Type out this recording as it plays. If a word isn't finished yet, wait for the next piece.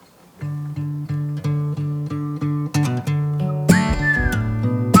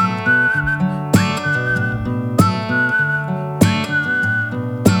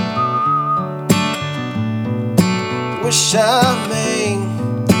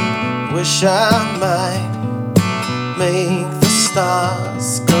Wish I might make the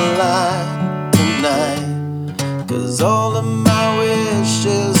stars collide tonight, 'cause all of my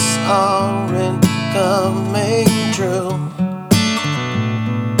wishes aren't coming true.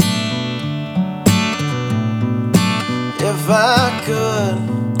 If I could,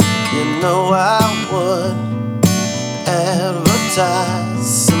 you know I would advertise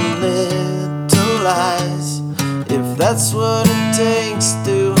some little lies, if that's what it takes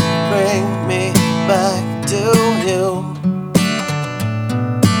to bring me back to you.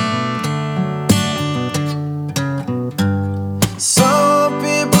 Some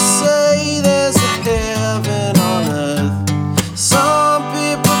people say there's a heaven on earth. Some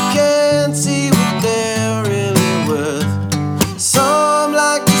people can't see what they're really worth. Some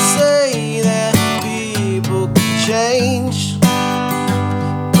like to say that people can change,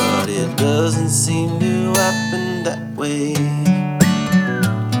 but it doesn't seem to happen that way.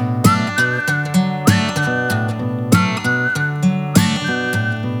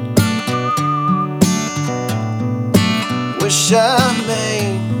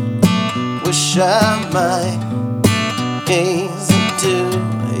 Wish I might gaze into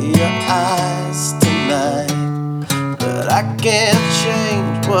your eyes tonight, but I can't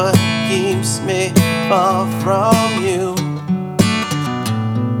change what keeps me far from you.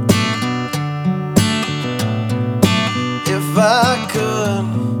 If I could,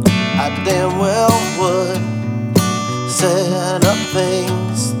 I damn well would set up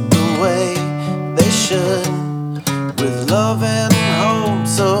things the way they should, with love and hope,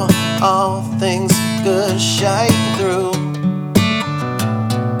 so all things could shine through.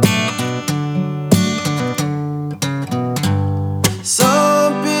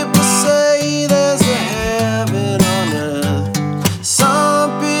 Some people say there's a heaven on earth. Some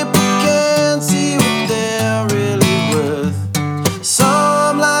people can't see what they're really worth.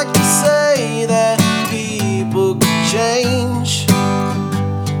 Some like to say that people can change,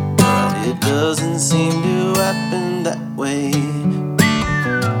 but it doesn't seem to happen that way.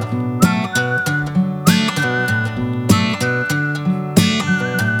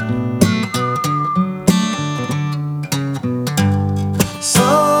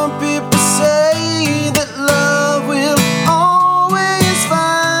 Some people say that love will always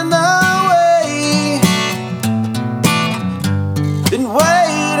find a way. Been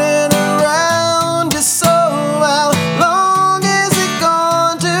waiting around just so how long is it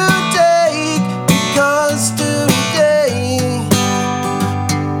going to take? Because today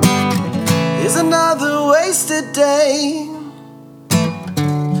is another wasted day.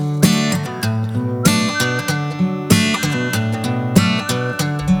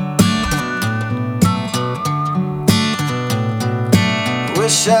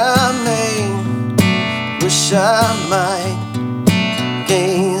 Wish I might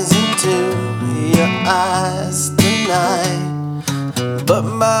gaze into your eyes tonight, but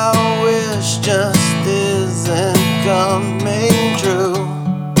my wish just isn't coming true.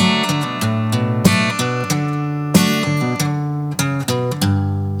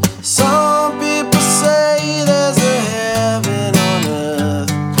 Some people say there's a heaven on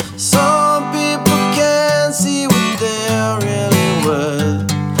earth. Some people can't see what they're really worth.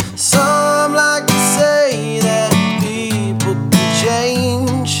 Some like to say that people can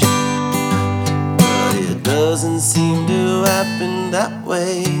change, but it doesn't seem to happen that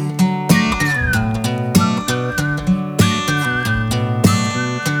way.